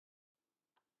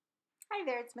Hi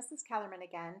there, it's Mrs. Kellerman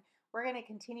again. We're going to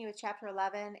continue with chapter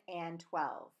 11 and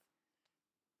 12.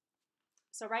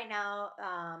 So, right now,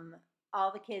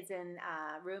 all the kids in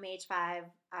room H5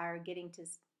 are getting to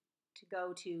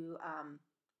go to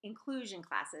inclusion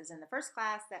classes. And the first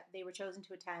class that they were chosen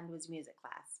to attend was music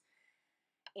class.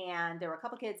 And there were a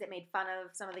couple kids that made fun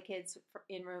of some of the kids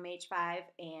in room H5.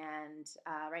 And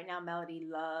right now, Melody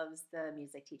loves the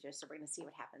music teacher. So, we're going to see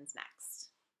what happens next.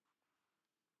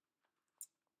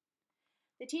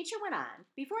 The teacher went on,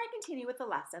 "Before I continue with the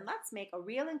lesson, let's make a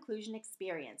real inclusion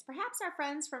experience. Perhaps our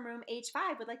friends from room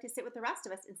H5 would like to sit with the rest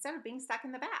of us instead of being stuck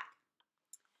in the back."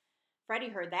 Freddie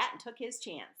heard that and took his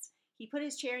chance. He put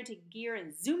his chair into gear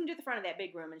and zoomed to the front of that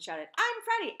big room and shouted, "I'm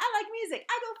Freddie. I like music.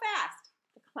 I go fast."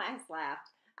 The class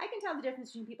laughed. I can tell the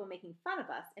difference between people making fun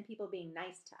of us and people being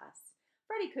nice to us.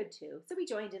 Freddie could too, so we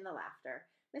joined in the laughter.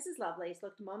 Mrs. Lovelace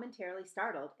looked momentarily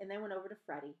startled and then went over to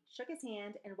Freddie, shook his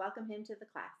hand, and welcomed him to the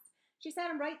class. She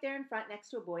sat him right there in front next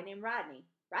to a boy named Rodney.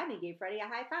 Rodney gave Freddie a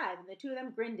high five, and the two of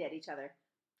them grinned at each other.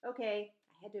 Okay,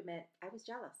 I had to admit, I was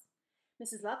jealous.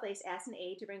 Mrs. Lovelace asked an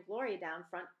aide to bring Gloria down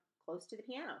front close to the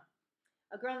piano.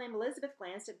 A girl named Elizabeth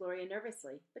glanced at Gloria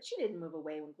nervously, but she didn't move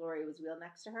away when Gloria was wheeled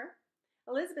next to her.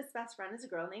 Elizabeth's best friend is a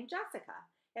girl named Jessica.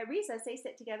 At recess, they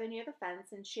sit together near the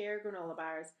fence and share granola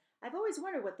bars. I've always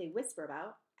wondered what they whisper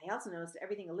about. I also noticed that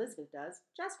everything Elizabeth does,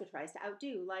 Jessica tries to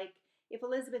outdo, like if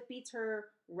Elizabeth beats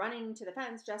her running to the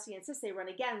fence, Jessie insists they run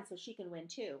again so she can win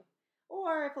too.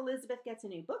 Or if Elizabeth gets a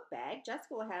new book bag,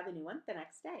 Jessica will have a new one the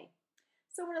next day.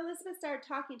 So when Elizabeth started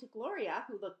talking to Gloria,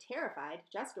 who looked terrified,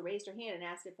 Jessica raised her hand and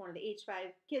asked if one of the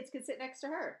H5 kids could sit next to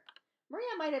her.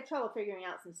 Maria might have trouble figuring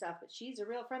out some stuff, but she's a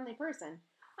real friendly person.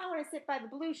 "I want to sit by the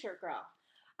blue shirt girl."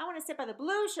 "I want to sit by the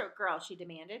blue shirt girl," she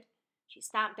demanded. She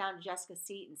stomped down to Jessica's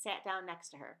seat and sat down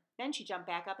next to her. Then she jumped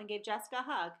back up and gave Jessica a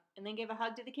hug, and then gave a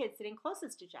hug to the kid sitting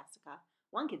closest to Jessica.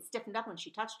 One kid stiffened up when she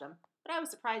touched him, but I was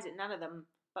surprised that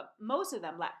most of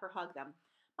them let her hug them.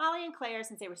 Molly and Claire,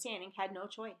 since they were standing, had no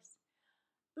choice.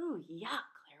 "Ooh,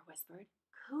 yuck," Claire whispered.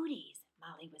 "Cooties,"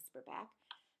 Molly whispered back.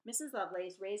 Mrs.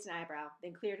 Lovelace raised an eyebrow,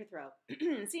 then cleared her throat.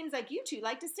 "Seems like you two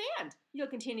like to stand. You'll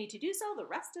continue to do so the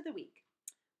rest of the week."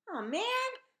 "Oh,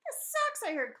 man, this sucks,"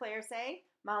 I heard Claire say.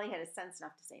 Molly had sense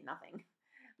enough to say nothing.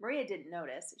 Maria didn't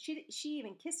notice. She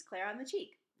even kissed Claire on the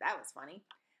cheek. That was funny.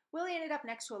 Willie ended up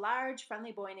next to a large,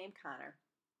 friendly boy named Connor.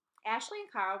 Ashley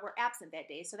and Carl were absent that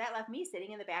day, so that left me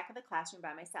sitting in the back of the classroom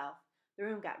by myself. The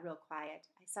room got real quiet.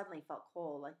 I suddenly felt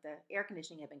cold, like the air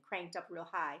conditioning had been cranked up real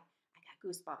high. I got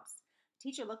goosebumps. The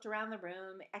teacher looked around the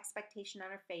room, expectation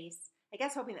on her face, I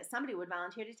guess hoping that somebody would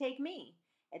volunteer to take me.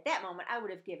 At that moment, I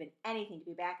would have given anything to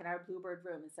be back in our Bluebird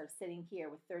room instead of sitting here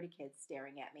with 30 kids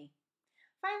staring at me.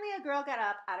 Finally, a girl got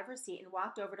up out of her seat and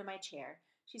walked over to my chair.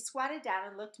 She squatted down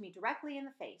and looked me directly in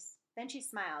the face. Then she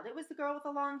smiled. It was the girl with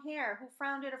the long hair who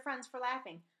frowned at her friends for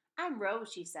laughing. "I'm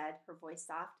Rose," she said, her voice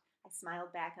soft. I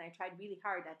smiled back, and I tried really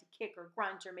hard not to kick or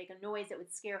grunt or make a noise that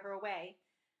would scare her away.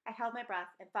 I held my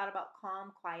breath and thought about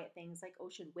calm, quiet things like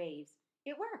ocean waves.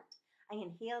 It worked. I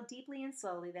inhaled deeply and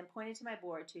slowly, then pointed to my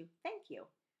board to "thank you."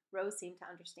 Rose seemed to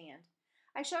understand.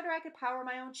 I showed her I could power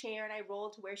my own chair, and I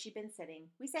rolled to where she'd been sitting.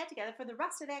 We sat together for the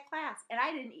rest of that class, and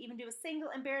I didn't even do a single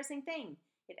embarrassing thing.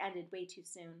 It ended way too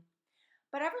soon.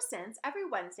 But ever since, every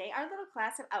Wednesday, our little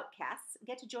class of outcasts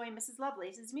get to join Mrs.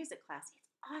 Lovelace's music class.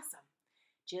 It's awesome.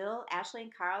 Jill, Ashley,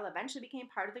 and Carl eventually became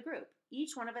part of the group.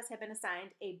 Each one of us had been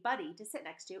assigned a buddy to sit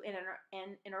next to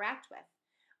and interact with.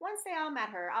 Once they all met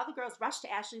her, all the girls rushed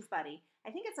to Ashley's buddy.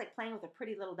 I think it's like playing with a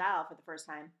pretty little doll for the first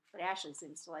time, but Ashley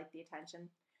seems to like the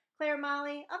attention. Claire and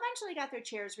Molly eventually got their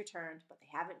chairs returned, but they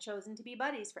haven't chosen to be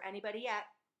buddies for anybody yet.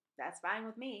 That's fine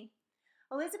with me.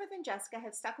 Elizabeth and Jessica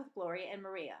have stuck with Gloria and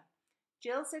Maria.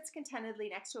 Jill sits contentedly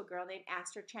next to a girl named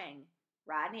Aster Chang.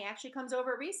 Rodney actually comes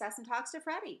over at recess and talks to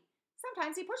Freddie.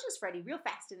 Sometimes he pushes Freddie real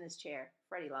fast in his chair.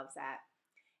 Freddie loves that.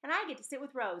 And I get to sit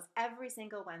with Rose every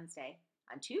single Wednesday.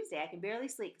 On Tuesday, I can barely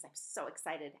sleep because I'm so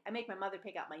excited. I make my mother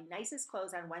pick out my nicest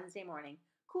clothes on Wednesday morning.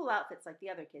 Cool outfits like the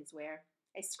other kids wear.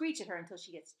 I screech at her until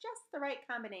she gets just the right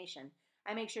combination.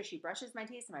 I make sure she brushes my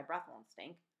teeth so my breath won't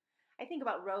stink. I think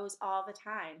about Rose all the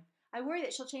time. I worry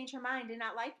that she'll change her mind and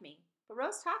not like me. But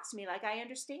Rose talks to me like I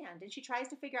understand, and she tries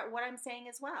to figure out what I'm saying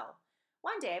as well.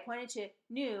 One day I pointed to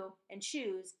new and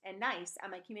shoes and nice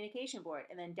on my communication board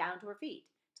and then down to her feet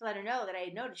to let her know that I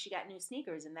had noticed she got new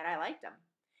sneakers and that I liked them.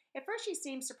 At first she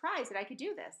seemed surprised that I could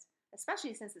do this,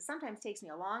 especially since it sometimes takes me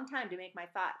a long time to make my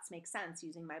thoughts make sense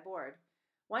using my board.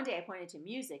 One day I pointed to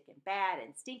music and bad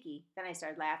and stinky, then I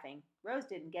started laughing. Rose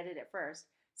didn't get it at first,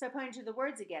 so I pointed to the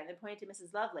words again, then pointed to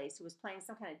Mrs. Lovelace, who was playing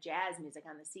some kind of jazz music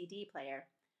on the CD player.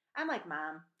 I'm like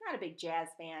Mom, not a big jazz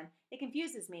fan. It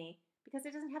confuses me because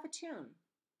it doesn't have a tune.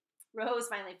 Rose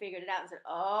finally figured it out and said,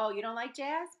 "Oh, you don't like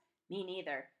jazz?" "Me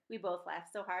neither." We both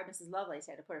laughed so hard Mrs. Lovelace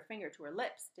had to put her finger to her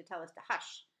lips to tell us to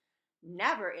hush.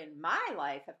 Never in my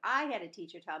life have I had a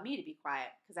teacher tell me to be quiet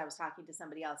because I was talking to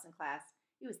somebody else in class.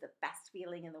 It was the best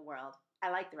feeling in the world. I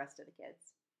like the rest of the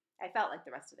kids. I felt like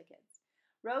the rest of the kids.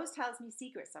 Rose tells me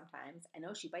secrets sometimes. I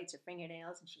know she bites her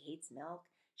fingernails and she hates milk.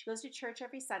 She goes to church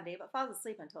every Sunday but falls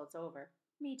asleep until it's over.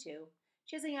 Me too.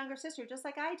 She has a younger sister just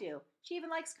like I do. She even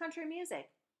likes country music.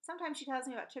 Sometimes she tells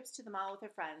me about trips to the mall with her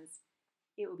friends.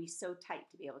 It would be so tight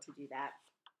to be able to do that.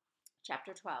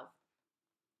 Chapter 12.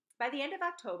 By the end of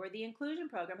October, the inclusion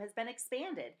program has been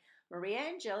expanded. Maria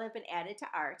and Jill have been added to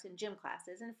art and gym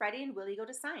classes, and Freddie and Willie go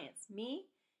to science. Me?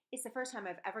 It's the first time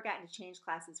I've ever gotten to change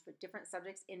classes for different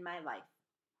subjects in my life.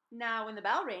 Now, when the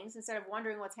bell rings, instead of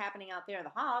wondering what's happening out there in the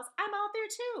halls, I'm out there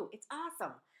too. It's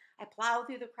awesome. I plow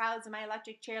through the crowds in my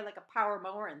electric chair like a power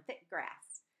mower in thick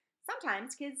grass.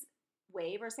 Sometimes kids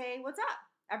wave or say, "What's up?"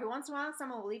 Every once in a while,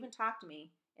 someone will even talk to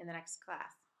me in the next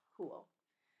class. Cool.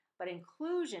 But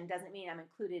inclusion doesn't mean I'm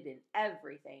included in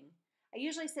everything. I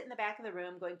usually sit in the back of the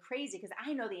room going crazy because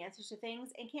I know the answers to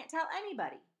things and can't tell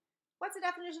anybody. "What's the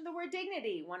definition of the word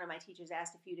dignity?" one of my teachers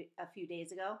asked a few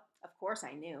days ago. Of course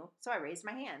I knew, so I raised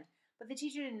my hand. But the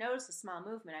teacher didn't notice the small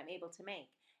movement I'm able to make.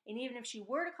 And even if she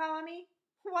were to call on me,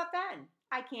 what then?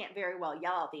 I can't very well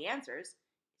yell out the answers.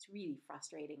 It's really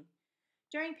frustrating.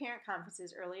 During parent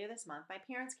conferences earlier this month, my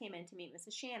parents came in to meet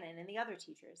Mrs. Shannon and the other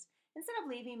teachers. Instead of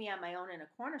leaving me on my own in a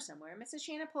corner somewhere, Mrs.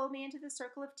 Shannon pulled me into the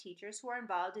circle of teachers who are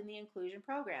involved in the inclusion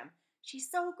program. "She's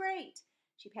so great."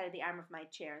 She patted the arm of my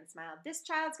chair and smiled. "This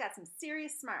child's got some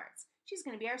serious smarts. She's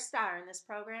going to be our star in this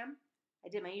program." I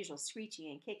did my usual screeching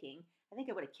and kicking. I think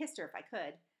I would have kissed her if I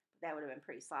could, but that would have been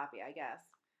pretty sloppy, I guess.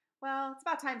 "Well, it's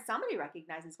about time somebody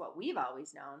recognizes what we've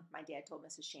always known," my dad told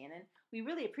Mrs. Shannon. "We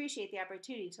really appreciate the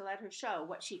opportunity to let her show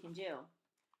what she can do."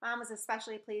 Mom was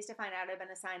especially pleased to find out I'd been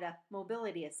assigned a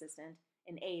mobility assistant,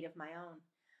 an aide of my own.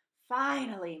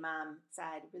 "Finally," Mom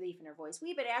sighed, relief in her voice.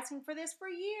 "We've been asking for this for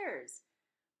years."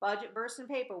 "Budget bursting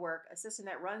paperwork, a system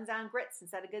that runs on grits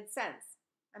instead of good sense."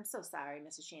 "I'm so sorry,"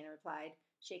 Mrs. Shannon replied,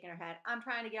 shaking her head. "I'm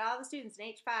trying to get all the students in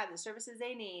H5 the services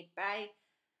they need,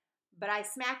 but I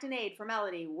smacked an aide for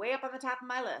Melody way up on the top of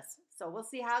my list, so we'll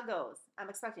see how it goes. I'm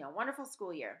expecting a wonderful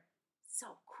school year."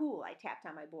 "So cool," I tapped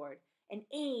on my board. "An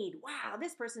aide. Wow,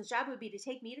 this person's job would be to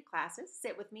take me to classes,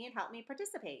 sit with me, and help me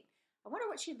participate. I wonder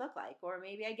what she'd look like, or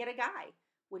maybe I get a guy.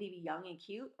 Would he be young and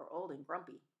cute or old and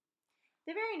grumpy?"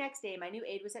 The very next day, my new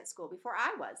aide was at school before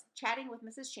I was, chatting with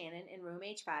Mrs. Shannon in room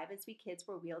H5 as we kids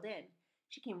were wheeled in.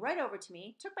 She came right over to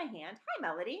me, took my hand. "Hi,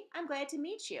 Melody. I'm glad to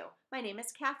meet you. My name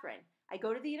is Catherine. I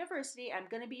go to the university. I'm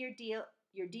going to be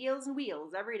your deals and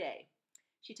wheels every day."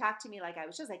 She talked to me like I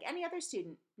was just like any other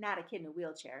student, not a kid in a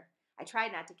wheelchair. I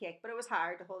tried not to kick, but it was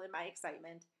hard to hold in my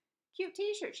excitement. "Cute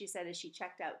t-shirt," she said as she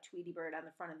checked out Tweety Bird on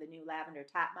the front of the new lavender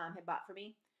top Mom had bought for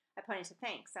me. I pointed to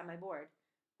thanks on my board.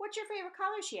 "What's your favorite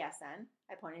color?" she asked then.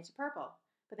 I pointed to purple,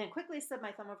 but then quickly slid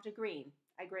my thumb over to green.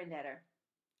 I grinned at her.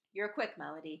 "You're quick,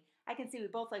 Melody. I can see we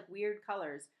both like weird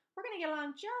colors. We're going to get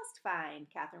along just fine."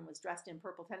 Catherine was dressed in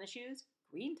purple tennis shoes,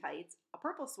 green tights, a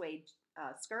purple suede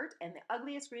skirt, and the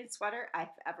ugliest green sweater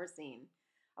I've ever seen.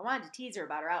 I wanted to tease her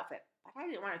about her outfit, but I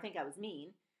didn't want her to think I was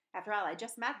mean. After all, I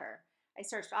just met her. I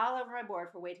searched all over my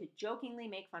board for a way to jokingly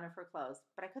make fun of her clothes,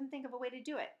 but I couldn't think of a way to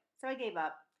do it, so I gave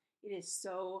up. It is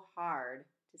so hard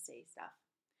to say stuff.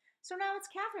 So now it's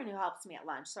Catherine who helps me at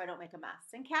lunch so I don't make a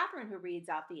mess, and Catherine who reads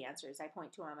off the answers I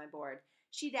point to on my board.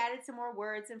 She'd added some more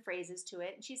words and phrases to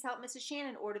it, and she's helped Mrs.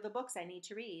 Shannon order the books I need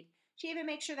to read. She even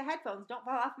makes sure the headphones don't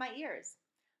fall off my ears.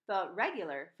 The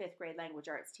regular 5th grade language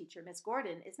arts teacher, Miss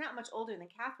Gordon, is not much older than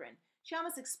Catherine. She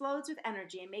almost explodes with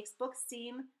energy and makes books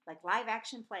seem like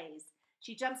live-action plays.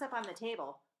 She jumps up on the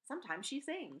table. Sometimes she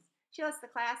sings. She lets the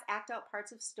class act out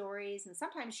parts of stories, and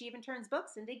sometimes she even turns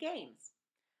books into games.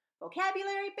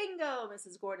 "Vocabulary bingo,"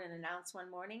 Mrs. Gordon announced one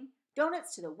morning.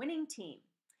 "Donuts to the winning team."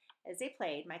 As they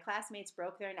played, my classmates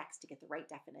broke their necks to get the right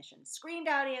definition, screamed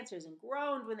out answers, and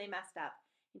groaned when they messed up.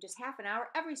 In just half an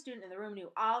hour, every student in the room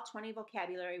knew all 20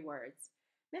 vocabulary words.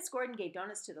 Miss Gordon gave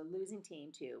donuts to the losing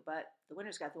team, too, but the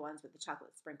winners got the ones with the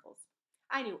chocolate sprinkles.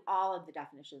 I knew all of the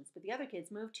definitions, but the other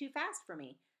kids moved too fast for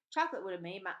me. Chocolate would have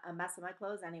made a mess of my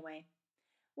clothes anyway.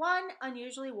 One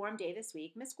unusually warm day this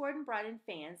week, Miss Gordon brought in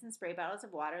fans and spray bottles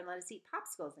of water and let us eat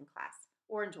popsicles in class.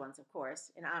 Orange ones, of course,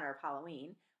 in honor of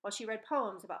Halloween, while she read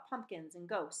poems about pumpkins and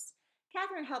ghosts.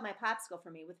 Catherine held my popsicle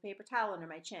for me with a paper towel under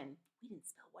my chin. We didn't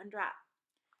spill one drop.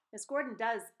 Miss Gordon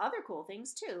does other cool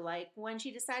things, too, like when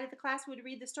she decided the class would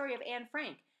read the story of Anne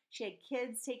Frank. She had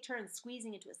kids take turns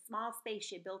squeezing into a small space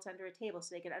she had built under a table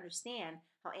so they could understand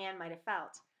how Anne might have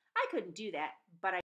felt. I couldn't do that, but I